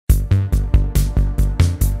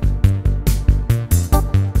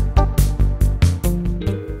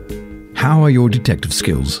How are your detective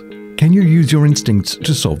skills? Can you use your instincts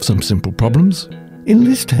to solve some simple problems? In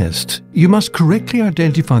this test, you must correctly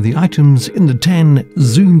identify the items in the 10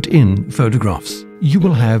 zoomed-in photographs. You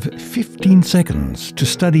will have 15 seconds to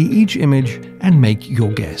study each image and make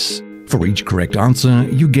your guess. For each correct answer,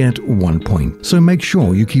 you get 1 point, so make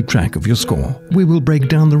sure you keep track of your score. We will break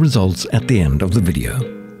down the results at the end of the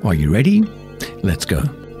video. Are you ready? Let's go.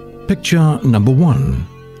 Picture number 1.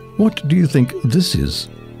 What do you think this is?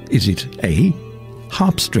 Is it A,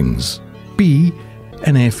 harp strings, B,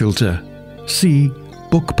 an air filter, C,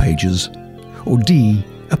 book pages, or D,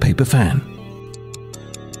 a paper fan?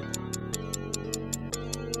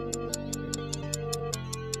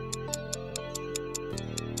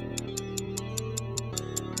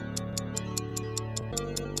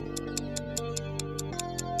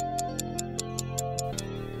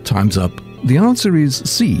 Time's up. The answer is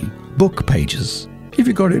C, book pages. If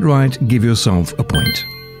you got it right, give yourself a point.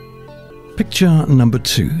 Picture number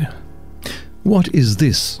 2. What is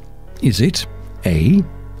this? Is it A,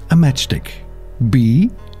 a matchstick, B,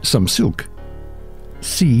 some silk,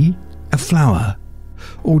 C, a flower,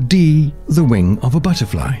 or D, the wing of a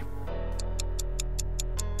butterfly?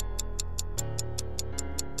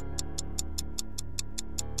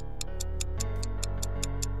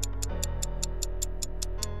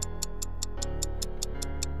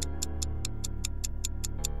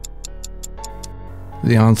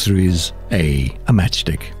 The answer is A, a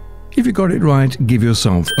matchstick. If you got it right, give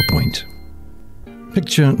yourself a point.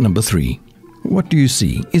 Picture number 3. What do you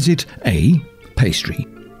see? Is it A, pastry,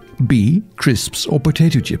 B, crisps or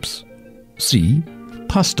potato chips, C,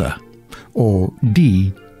 pasta, or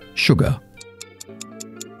D, sugar?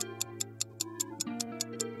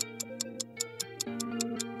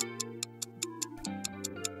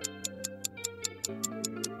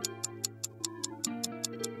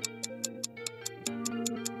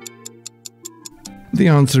 The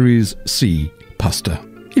answer is C, pasta.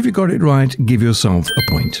 If you got it right, give yourself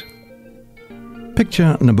a point.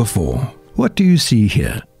 Picture number 4. What do you see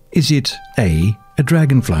here? Is it A, a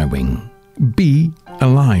dragonfly wing, B, a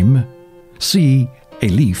lime, C, a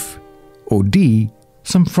leaf, or D,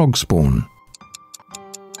 some frog spawn?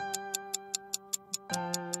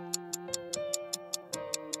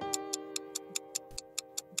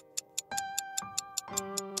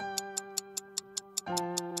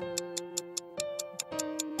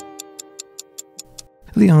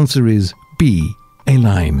 The answer is B, a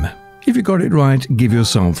lime. If you got it right, give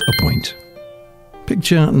yourself a point.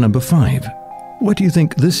 Picture number 5. What do you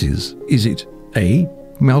think this is? Is it A,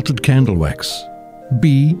 melted candle wax,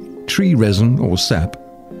 B, tree resin or sap,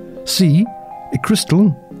 C, a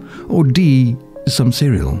crystal, or D, some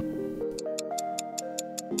cereal?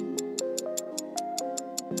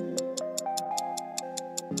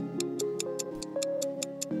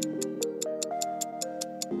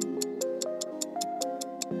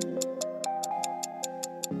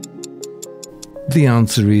 The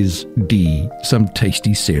answer is D, some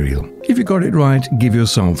tasty cereal. If you got it right, give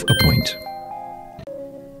yourself a point.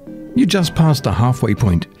 You just passed the halfway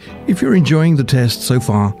point. If you're enjoying the test so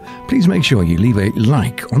far, please make sure you leave a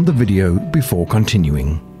like on the video before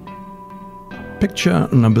continuing. Picture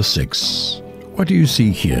number 6. What do you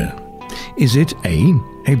see here? Is it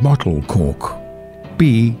A, bottle cork,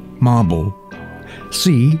 B, marble,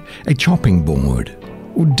 C, a chopping board,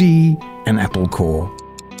 or D, an apple core?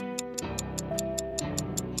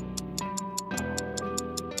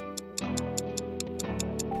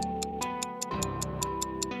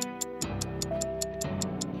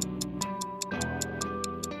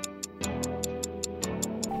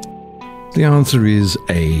 The answer is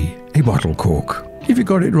A, bottle cork. If you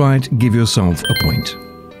got it right, give yourself a point.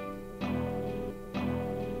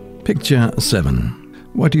 Picture 7.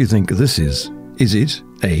 What do you think this is? Is it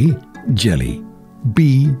A, jelly,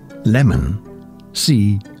 B, lemon,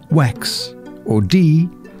 C, wax, or D,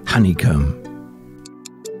 honeycomb?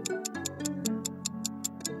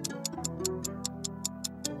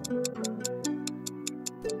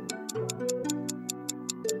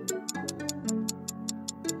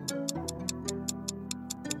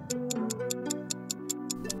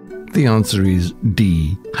 The answer is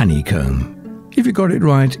D, honeycomb. If you got it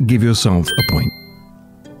right, give yourself a point.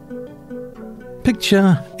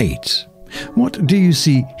 Picture 8. What do you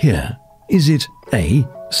see here? Is it A,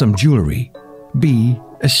 some jewelry, B,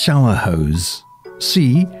 a shower hose,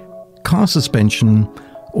 C, car suspension,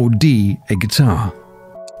 or D, a guitar?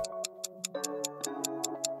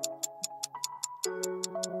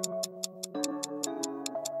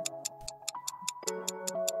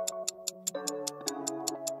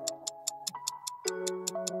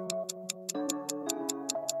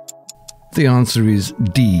 The answer is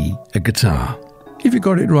D, a guitar. If you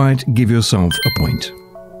got it right, give yourself a point.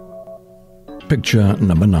 Picture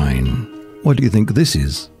number 9. What do you think this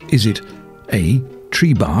is? Is it A,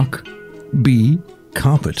 tree bark, B,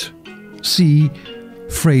 carpet, C,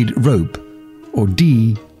 frayed rope, or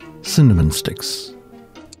D, cinnamon sticks?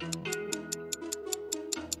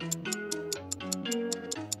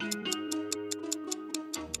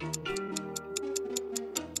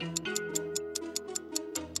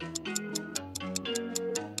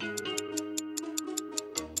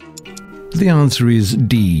 The answer is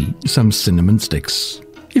D, some cinnamon sticks.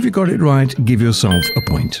 If you got it right, give yourself a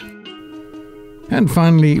point. And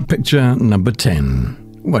finally, picture number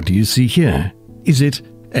 10. What do you see here? Is it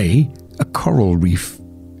A, a coral reef,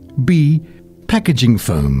 B, packaging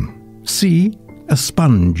foam, C, a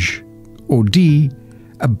sponge, or D,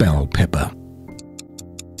 a bell pepper?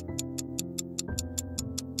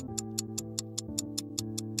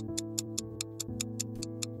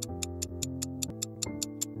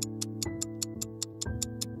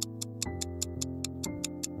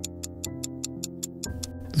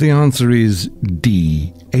 The answer is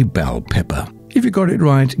D, a bell pepper. If you got it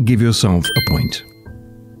right, give yourself a point.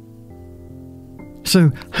 So,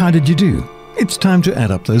 how did you do? It's time to add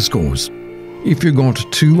up those scores. If you got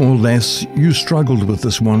 2 or less, you struggled with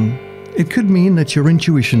this one. It could mean that your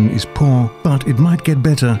intuition is poor, but it might get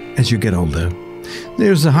better as you get older.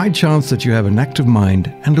 There's a high chance that you have an active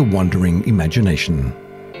mind and a wandering imagination.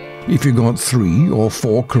 If you got 3 or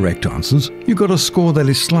 4 correct answers, you got a score that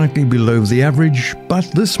is slightly below the average, but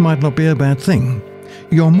this might not be a bad thing.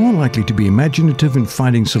 You're more likely to be imaginative in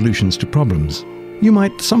finding solutions to problems. You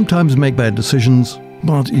might sometimes make bad decisions,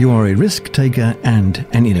 but you are a risk taker and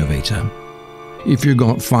an innovator. If you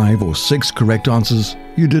got 5 or 6 correct answers,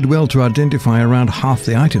 you did well to identify around half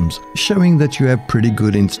the items, showing that you have pretty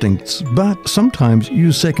good instincts, but sometimes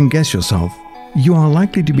you second guess yourself. You are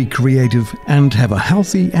likely to be creative and have a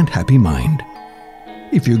healthy and happy mind.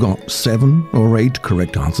 If you got 7 or 8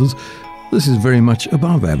 correct answers, this is very much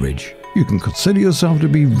above average. You can consider yourself to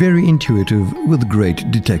be very intuitive with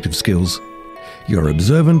great detective skills. You're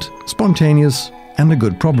observant, spontaneous, and a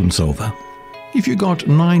good problem solver. If you got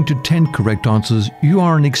 9 to 10 correct answers, you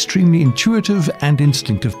are an extremely intuitive and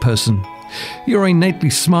instinctive person. You're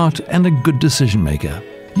innately smart and a good decision maker.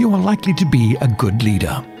 You are likely to be a good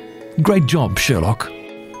leader. Great job, Sherlock.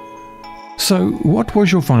 So, what was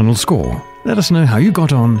your final score? Let us know how you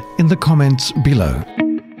got on in the comments below.